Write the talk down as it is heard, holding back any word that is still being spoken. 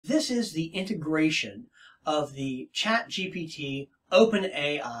This is the integration of the ChatGPT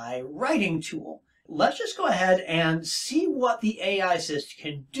OpenAI writing tool. Let's just go ahead and see what the AI Assist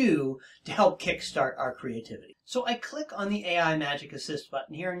can do to help kickstart our creativity. So I click on the AI Magic Assist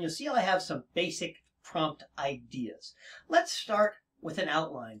button here, and you'll see I have some basic prompt ideas. Let's start with an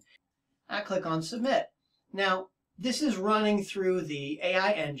outline. I click on Submit. Now, this is running through the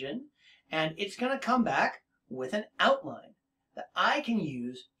AI engine, and it's going to come back with an outline that I can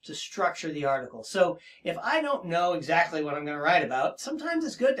use to structure the article. So if I don't know exactly what I'm going to write about, sometimes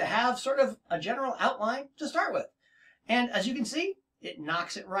it's good to have sort of a general outline to start with. And as you can see, it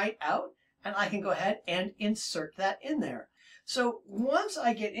knocks it right out, and I can go ahead and insert that in there. So once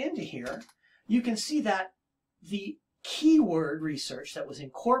I get into here, you can see that the keyword research that was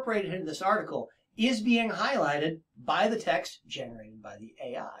incorporated into this article is being highlighted by the text generated by the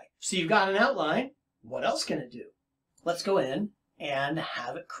AI. So you've got an outline. What else can it do? Let's go in and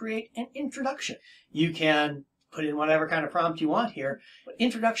have it create an introduction. You can put in whatever kind of prompt you want here, but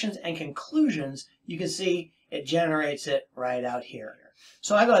introductions and conclusions, you can see it generates it right out here.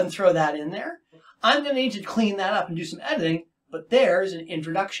 So I go ahead and throw that in there. I'm going to need to clean that up and do some editing, but there's an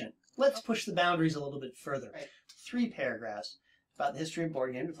introduction. Let's push the boundaries a little bit further. 3 paragraphs about the history of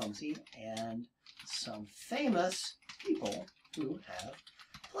board game diplomacy and some famous people who have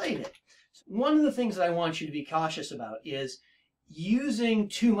played it. One of the things that I want you to be cautious about is using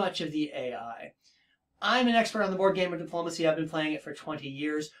too much of the AI. I'm an expert on the board game of diplomacy. I've been playing it for 20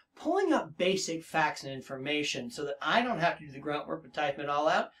 years. Pulling up basic facts and information so that I don't have to do the grunt work of typing it all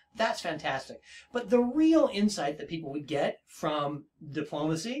out, that's fantastic. But the real insight that people would get from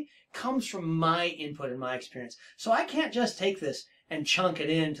diplomacy comes from my input and my experience. So I can't just take this and chunk it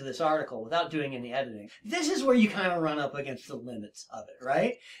into this article without doing any editing. This is where you kind of run up against the limits of it,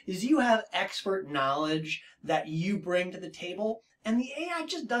 right? Is you have expert knowledge that you bring to the table, and the AI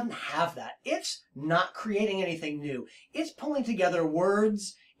just doesn't have that. It's not creating anything new. It's pulling together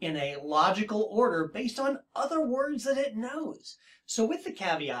words in a logical order based on other words that it knows. So with the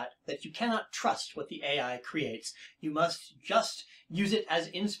caveat that you cannot trust what the AI creates, you must just use it as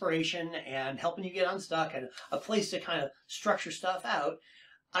inspiration and helping you get unstuck and a place to kind of structure stuff out.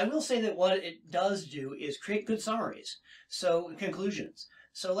 I will say that what it does do is create good summaries, so conclusions.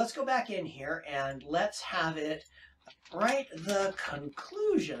 So let's go back in here and let's have it write the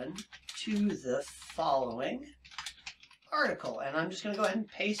conclusion to the following article. And I'm just going to go ahead and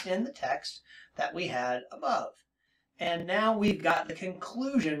paste in the text that we had above. And now we've got the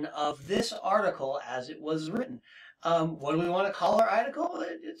conclusion of this article as it was written. What do we want to call our article?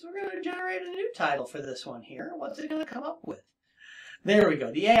 We're going to generate a new title for this one here. What's it going to come up with? There we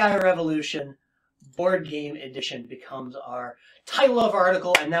go. The AI Revolution Board Game Edition becomes our title of our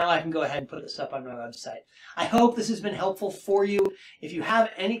article, and now I can go ahead and put this up on my website. I hope this has been helpful for you. If you have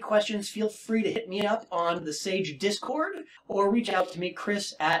any questions, feel free to hit me up on the Sage Discord or reach out to me,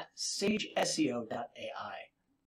 Chris, at sageseo.ai.